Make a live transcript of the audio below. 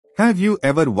Have you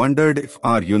ever wondered if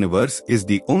our universe is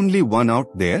the only one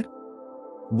out there?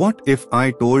 What if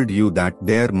I told you that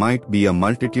there might be a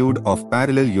multitude of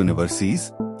parallel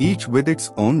universes, each with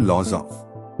its own laws of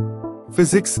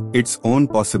physics, its own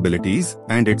possibilities,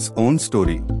 and its own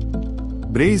story?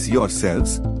 Brace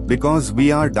yourselves, because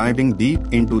we are diving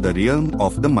deep into the realm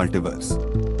of the multiverse.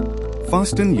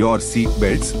 Fasten your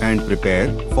seatbelts and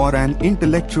prepare for an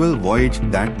intellectual voyage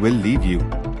that will leave you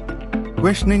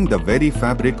questioning the very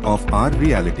fabric of our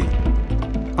reality.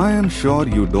 I am sure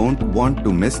you don't want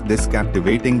to miss this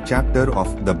captivating chapter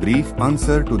of The Brief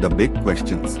Answer to the Big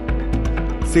Questions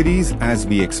series as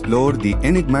we explore the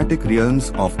enigmatic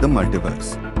realms of the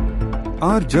multiverse.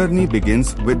 Our journey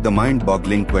begins with the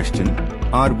mind-boggling question,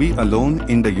 are we alone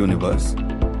in the universe?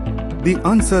 The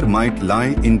answer might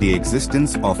lie in the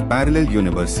existence of parallel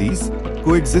universes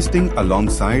coexisting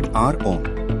alongside our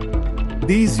own.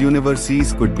 These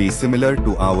universes could be similar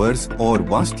to ours or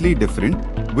vastly different,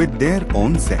 with their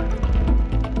own set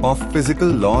of physical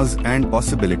laws and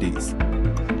possibilities.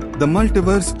 The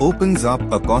multiverse opens up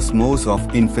a cosmos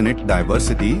of infinite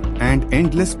diversity and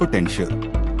endless potential.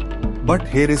 But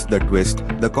here is the twist: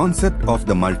 the concept of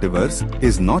the multiverse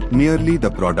is not merely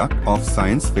the product of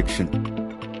science fiction.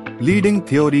 Leading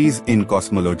theories in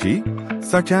cosmology,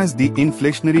 such as the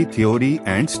inflationary theory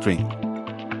and string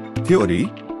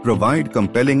theory, provide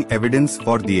compelling evidence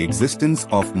for the existence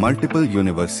of multiple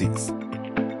universes.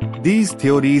 These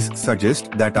theories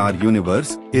suggest that our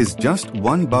universe is just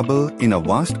one bubble in a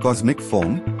vast cosmic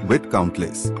foam, with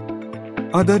countless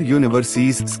other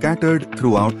universes scattered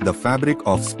throughout the fabric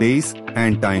of space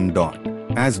and time.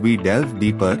 As we delve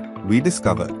deeper, we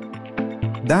discover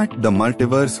that the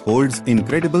multiverse holds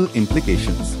incredible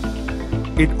implications.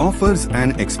 It offers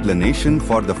an explanation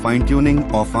for the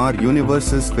fine-tuning of our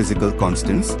universe's physical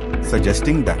constants,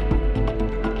 suggesting that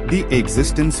the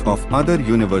existence of other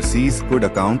universes could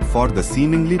account for the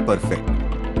seemingly perfect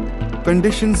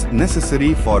conditions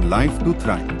necessary for life to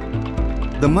thrive.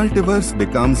 The multiverse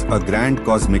becomes a grand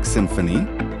cosmic symphony,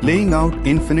 playing out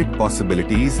infinite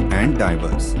possibilities and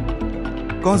diverse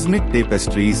cosmic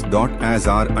tapestries. As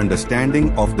our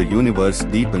understanding of the universe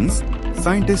deepens,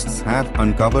 scientists have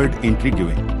uncovered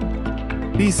intriguing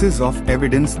pieces of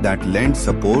evidence that lend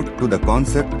support to the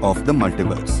concept of the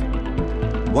multiverse.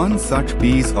 One such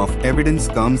piece of evidence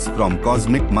comes from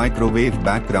cosmic microwave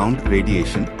background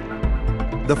radiation,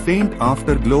 the faint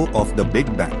afterglow of the Big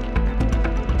Bang.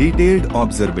 Detailed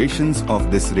observations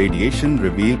of this radiation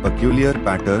reveal peculiar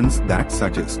patterns that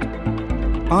suggest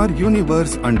our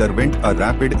universe underwent a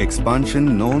rapid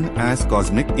expansion known as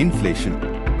cosmic inflation.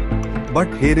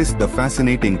 But here is the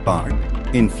fascinating part: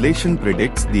 inflation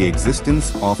predicts the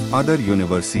existence of other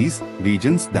universes,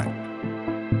 regions that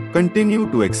continue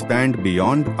to expand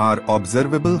beyond our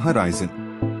observable horizon.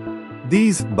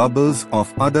 These bubbles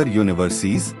of other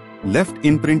universes, left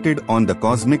imprinted on the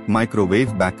cosmic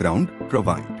microwave background,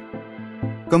 provide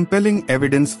compelling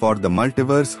evidence for the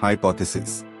multiverse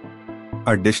hypothesis.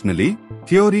 Additionally,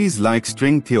 theories like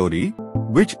string theory,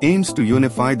 which aims to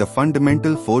unify the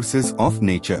fundamental forces of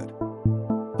nature,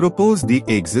 propose the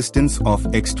existence of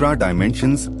extra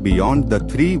dimensions beyond the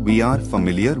three we are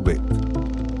familiar with.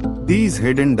 These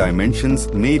hidden dimensions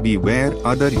may be where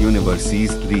other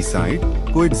universes reside,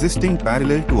 coexisting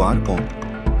parallel to our own.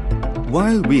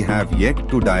 While we have yet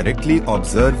to directly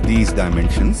observe these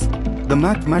dimensions, the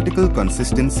mathematical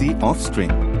consistency of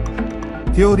string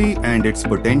theory and its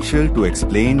potential to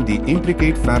explain the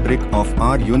intricate fabric of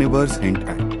our universe hint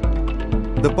at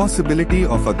the possibility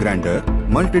of a grander,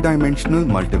 multidimensional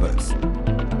multiverse.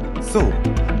 So,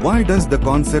 why does the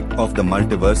concept of the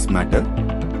multiverse matter?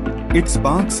 It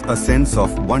sparks a sense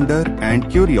of wonder and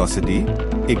curiosity,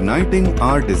 igniting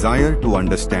our desire to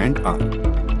understand our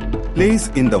place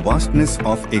in the vastness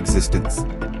of existence.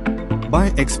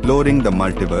 By exploring the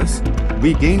multiverse,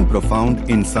 we gain profound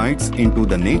insights into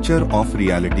the nature of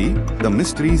reality, the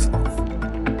mysteries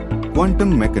of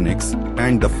quantum mechanics,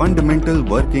 and the fundamental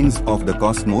workings of the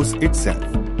cosmos itself.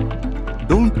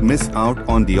 Don't miss out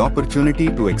on the opportunity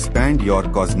to expand your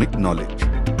cosmic knowledge.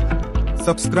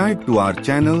 Subscribe to our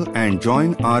channel and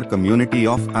join our community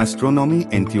of astronomy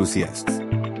enthusiasts.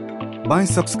 By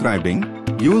subscribing,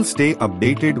 you'll stay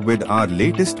updated with our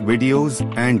latest videos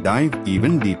and dive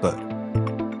even deeper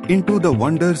into the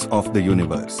wonders of the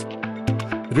universe.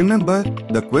 Remember,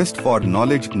 the quest for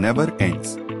knowledge never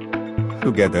ends.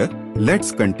 Together,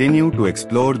 let's continue to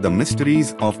explore the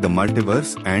mysteries of the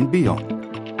multiverse and beyond.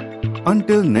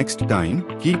 Until next time,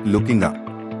 keep looking up.